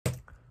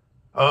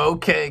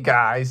Okay,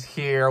 guys,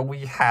 here we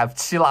have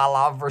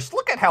Qilala versus.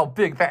 Look at how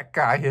big that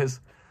guy is.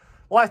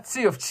 Let's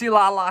see if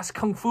Qilala's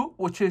Kung Fu,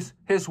 which is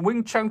his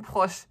Wing Chun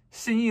plus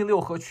Xinyi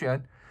Liuhe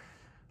Quan.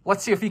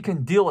 Let's see if he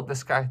can deal with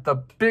this guy. The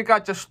big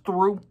guy just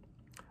threw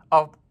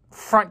a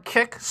front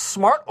kick.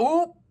 Smart.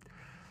 Ooh.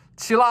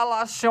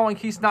 Qilala's showing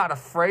he's not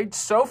afraid.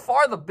 So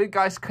far, the big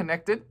guy's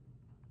connected.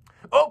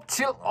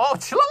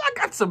 Qilala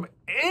got some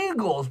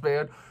angles,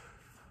 man.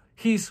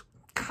 He's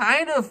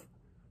kind of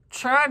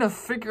trying to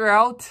figure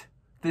out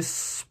the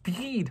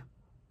speed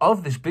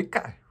of this big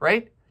guy,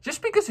 right?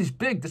 Just because he's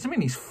big doesn't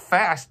mean he's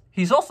fast.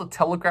 He's also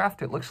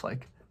telegraphed, it looks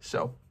like.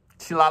 So,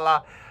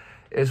 Qilala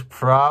is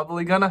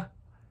probably gonna...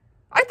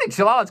 I think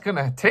Qilala's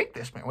gonna take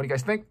this, man. What do you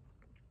guys think?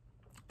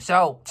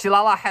 So,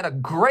 Qilala had a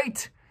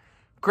great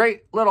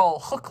little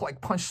hook-like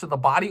punch to the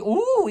body.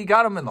 Ooh, he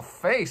got him in the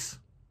face.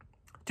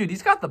 Dude,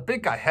 he's got the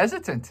big guy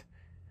hesitant.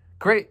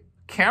 Great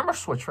camera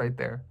switch right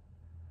there.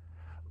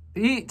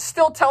 He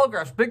still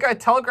telegraphs. Big guy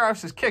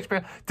telegraphs his kicks,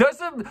 man.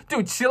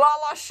 Dude,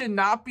 Qilala should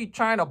not be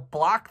trying to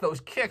block those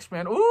kicks,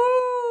 man.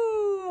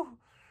 Ooh.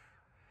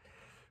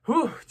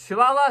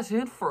 Qilala's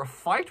in for a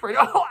fight right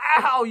now. Oh,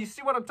 ow. You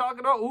see what I'm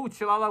talking about? Ooh,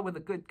 Qilala with a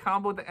good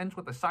combo that ends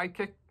with a side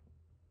kick.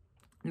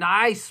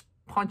 Nice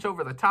punch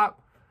over the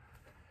top.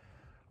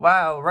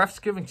 Wow, ref's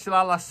giving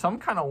Qilala some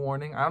kind of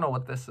warning. I don't know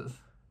what this is.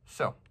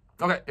 So,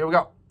 okay, here we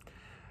go.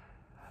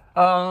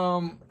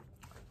 All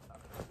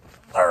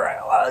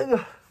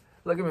right.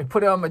 Look at me,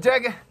 put it on my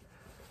jacket.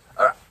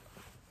 All right.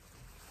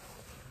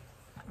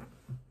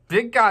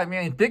 Big guy,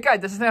 man. Big guy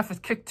doesn't have to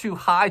kick too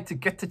high to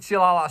get to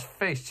Qilala's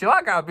face.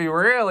 Qilala got to be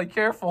really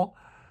careful.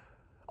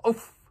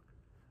 Oof.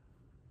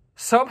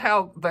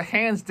 Somehow, the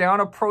hands down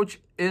approach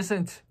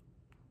isn't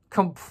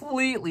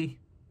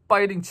completely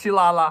biting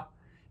Qilala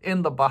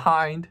in the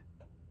behind.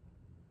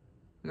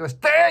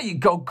 There you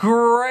go.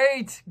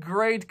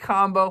 Great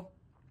combo.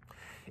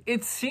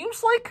 It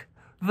seems like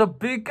the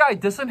big guy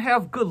doesn't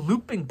have good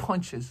looping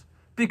punches,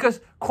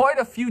 because quite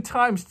a few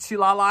times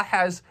Qilala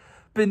has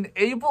been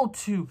able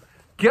to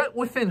get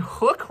within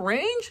hook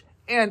range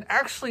and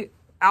actually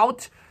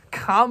out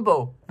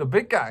combo the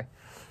big guy.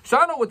 So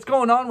I don't know what's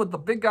going on with the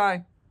big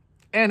guy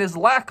and his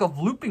lack of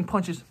looping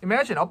punches.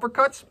 Imagine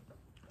uppercuts.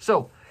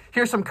 So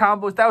here's some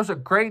combos. That was a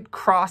great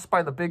cross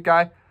by the big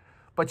guy,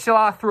 but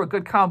Qilala threw a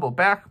good combo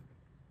back.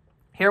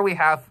 Here we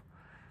have,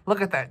 look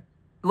at that.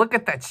 Look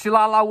at that.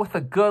 Qilala with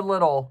a good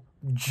little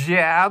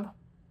jab.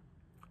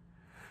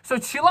 So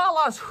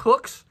Qilala's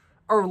hooks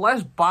are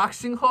less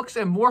boxing hooks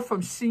and more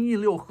from Xinyi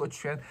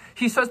Liuhe Quan.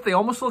 He says they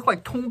almost look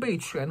like Tongbei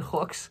Quan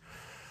hooks.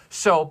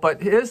 So,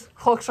 but his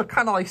hooks are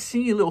kind of like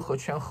Xinyi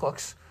Liuhe Quan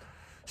hooks.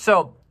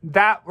 So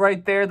that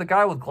right there, the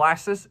guy with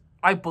glasses,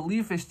 I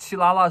believe is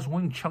Qilala's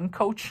Wing Chun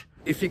coach.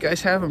 If you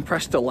guys haven't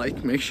pressed a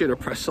like, make sure to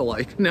press a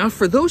like. Now,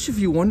 for those of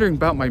you wondering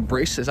about my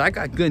braces, I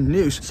got good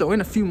news. So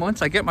in a few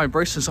months, I get my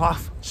braces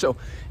off. So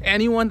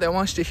anyone that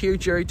wants to hear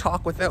Jerry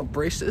talk without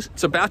braces,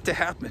 it's about to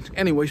happen.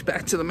 Anyways,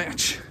 back to the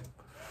match.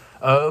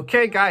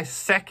 Okay, guys,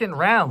 second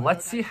round.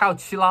 Let's see how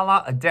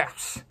Qilala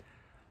adapts.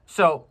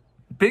 So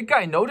big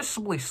guy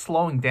noticeably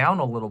slowing down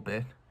a little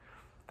bit.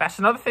 That's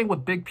another thing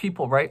with big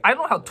people, right? I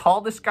don't know how tall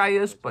this guy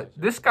is, but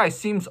this guy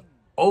seems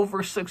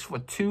over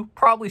 6'2",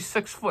 probably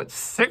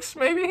 6'6",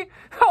 maybe.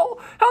 How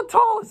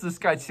tall is this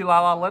guy,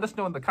 Qilala? Let us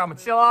know in the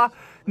comments. Qilala,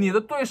 你的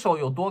对手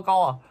有多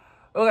高啊?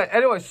 Okay,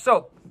 anyway,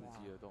 so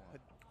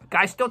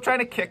guys still trying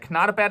to kick,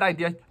 not a bad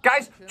idea.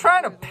 Guys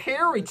trying to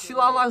parry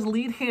Qilala's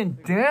lead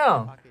hand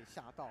down.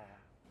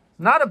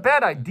 Not a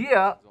bad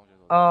idea.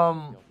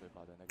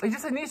 He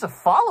just needs a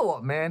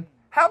follow-up, man.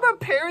 How about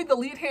parry the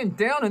lead hand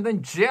down and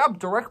then jab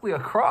directly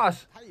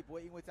across?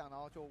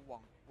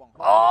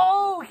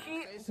 Oh,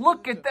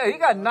 look at that. He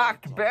got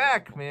knocked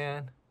back,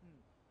 man.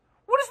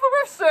 What is the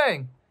ref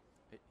saying?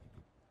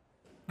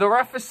 The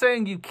ref is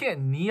saying you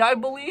can't knee, I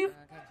believe.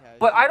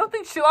 But I don't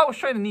think Qilala was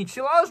trying to knee.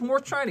 Qilala was more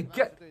trying to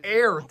get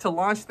air to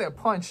launch that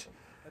punch.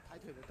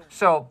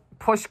 So,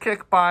 push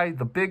kick by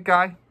the big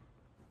guy.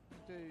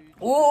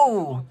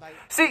 Ooh.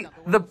 See,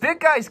 the big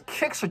guy's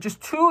kicks are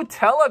just too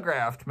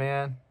telegraphed,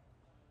 man.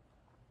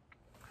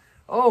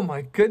 Oh,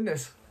 my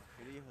goodness.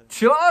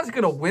 Qilala's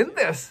going to win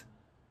this.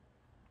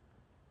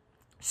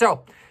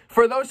 So,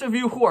 for those of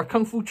you who are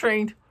Kung Fu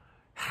trained,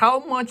 how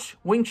much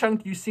Wing Chun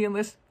do you see in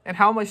this? And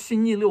how much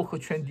Xinyi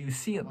Liuhe Quan do you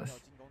see in this?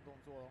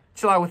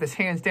 Qilala with his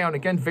hands down.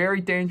 Again, very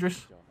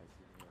dangerous.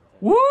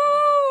 Woo!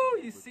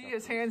 You see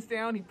his hands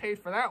down. He paid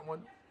for that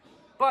one.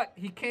 But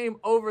he came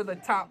over the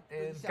top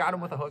and got him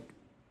with a hook.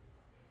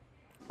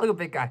 Look at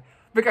big guy.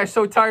 Big guy's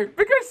so tired.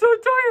 Big guy's so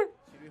tired.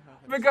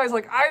 Big guy's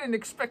like, I didn't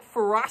expect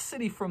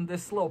ferocity from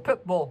this little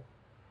pit bull.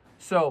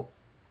 So,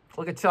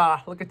 look at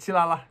Qilala. Look at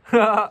Qilala.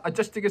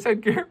 Adjusting his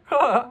headgear.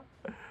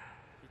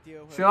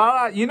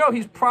 Qilala, you know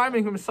he's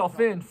priming himself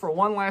in for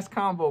one last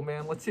combo,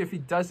 man. Let's see if he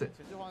does it.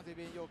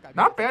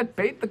 Not bad.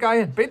 Bait the guy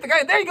in. Bait the guy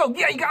in. There you go.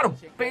 Yeah, you got him.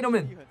 Bait him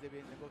in.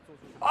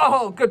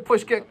 Oh, good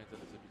push kick.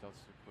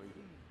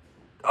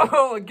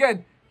 Oh,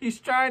 again. He's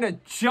trying to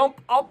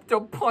jump up to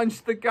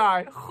punch the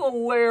guy.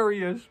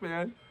 Hilarious,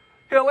 man.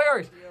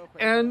 Hilarious.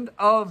 end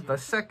of the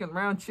second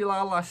round,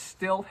 Qilala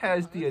still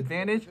has the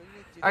advantage.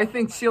 I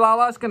think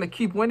Qilala is going to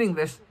keep winning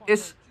this.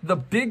 It's the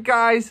big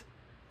guy's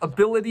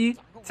ability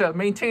to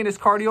maintain his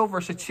cardio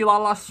versus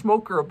Qilala's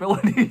smoker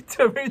ability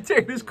to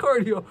maintain his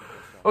cardio.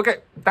 Okay,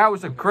 that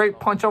was a great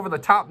punch over the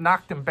top,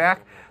 knocked him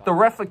back. The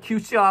ref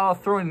accused Qilala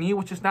of throwing a knee,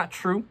 which is not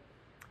true.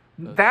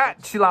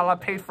 That Qilala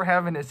paid for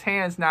having his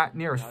hands not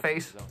near his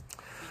face.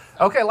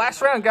 Okay,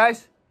 last round,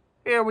 guys.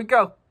 Here we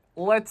go.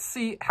 Let's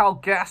see how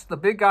gassed the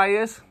big guy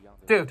is.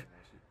 Dude,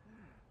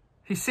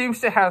 he seems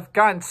to have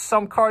gotten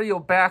some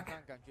cardio back.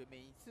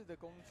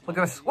 Look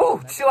at this. Woo!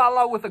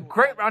 Qilala with a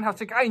great roundhouse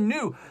kick. I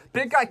knew.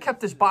 Big guy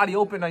kept his body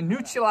open. I knew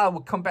Qilala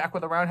would come back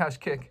with a roundhouse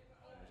kick.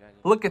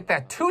 Look at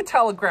that. 2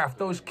 telegraphed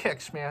those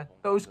kicks, man.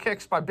 Those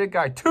kicks by big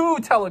guy. 2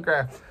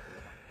 telegraphed.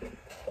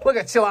 Look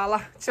at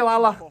Qilala.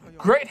 Qilala,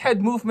 great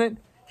head movement.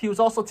 He was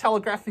also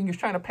telegraphing. He was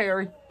trying to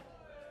parry.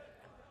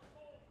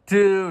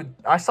 Dude,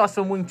 I saw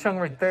some Wing Chun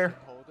right there.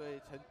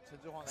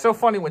 So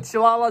funny. When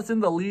Qilala's in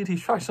the lead, he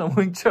tries some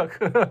Wing Chun.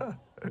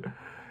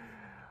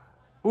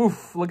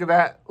 Oof, look at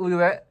that. Look at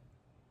that.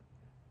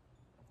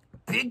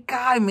 Big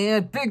guy,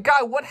 man. Big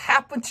guy, what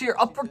happened to your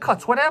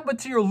uppercuts? What happened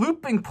to your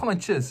looping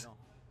punches?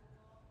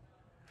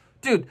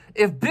 Dude,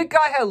 if big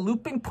guy had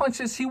looping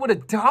punches, he would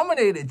have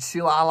dominated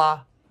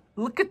Qilala.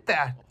 Look at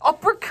that.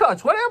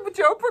 Uppercuts. What happened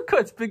to your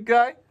uppercuts, big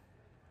guy?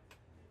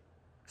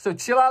 So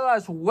Qilala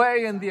is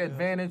way in the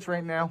advantage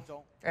right now.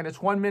 And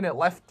it's 1 minute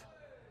left.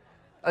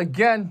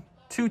 Again,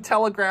 2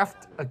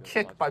 telegraphed a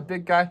kick by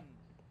big guy.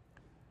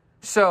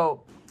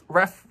 So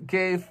ref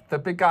gave the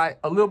big guy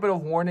a little bit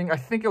of warning. I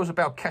think it was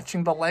about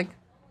catching the leg.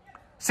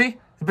 See?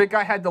 The big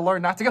guy had to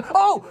learn not to go.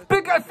 Oh!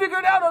 Big guy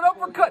figured out an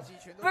uppercut.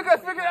 Big guy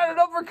figured out an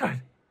uppercut.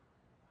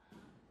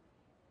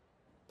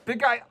 Big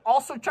guy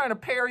also trying to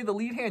parry the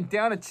lead hand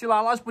down at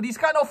Qilala's, but he's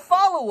got no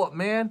follow-up,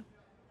 man.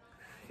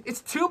 It's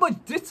too much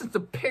distance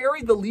to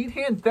parry the lead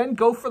hand, then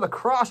go for the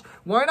cross.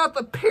 Why not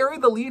the parry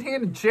the lead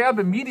hand and jab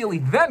immediately,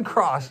 then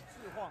cross?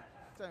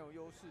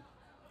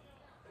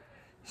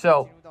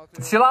 So,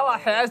 Qilala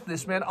has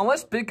this, man.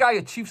 Unless big guy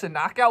achieves a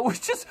knockout,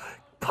 which is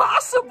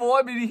possible.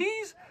 I mean,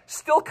 he's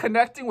still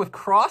connecting with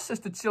crosses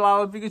to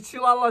Qilala because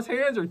Qilala's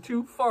hands are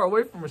too far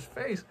away from his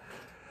face.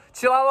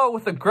 Qilala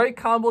with a great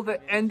combo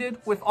that ended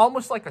with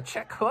almost like a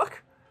check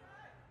hook.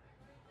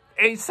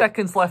 8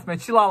 seconds left, man.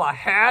 Qilala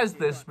has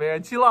this,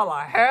 man.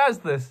 Qilala has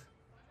this.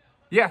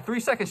 Yeah, 3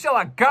 seconds.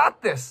 Qilala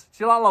got this.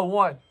 Qilala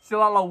won.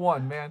 Qilala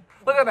won, man.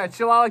 Look at that.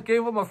 Qilala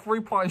gave him a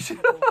free punch.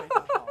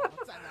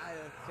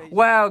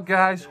 Wow,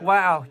 guys.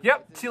 Wow.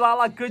 Yep,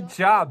 Qilala, good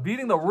job.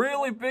 Beating the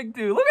really big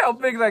dude. Look how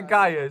big that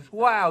guy is.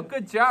 Wow,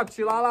 good job,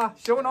 Qilala.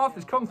 Showing off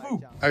his Kung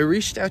Fu. I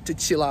reached out to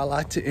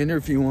Qilala to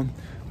interview him,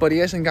 but he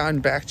hasn't gotten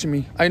back to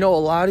me. I know a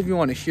lot of you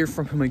want to hear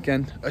from him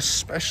again,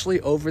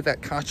 especially over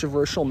that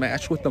controversial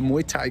match with the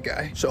Muay Thai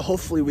guy. So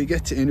hopefully we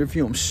get to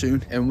interview him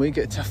soon and we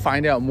get to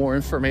find out more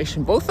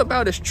information, both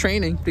about his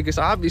training, because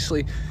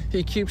obviously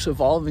he keeps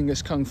evolving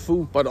his Kung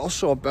Fu, but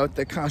also about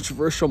the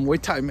controversial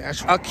Muay Thai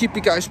match. I'll keep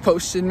you guys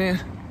posted, man.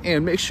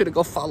 And make sure to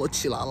go follow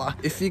Qilala.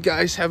 If you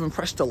guys haven't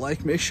pressed a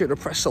like, make sure to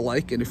press a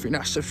like. And if you're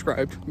not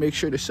subscribed, make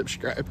sure to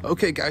subscribe.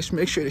 Okay, guys,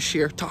 make sure to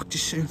share. Talk to you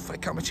soon.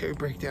 Fight Commentary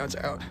Breakdowns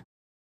out.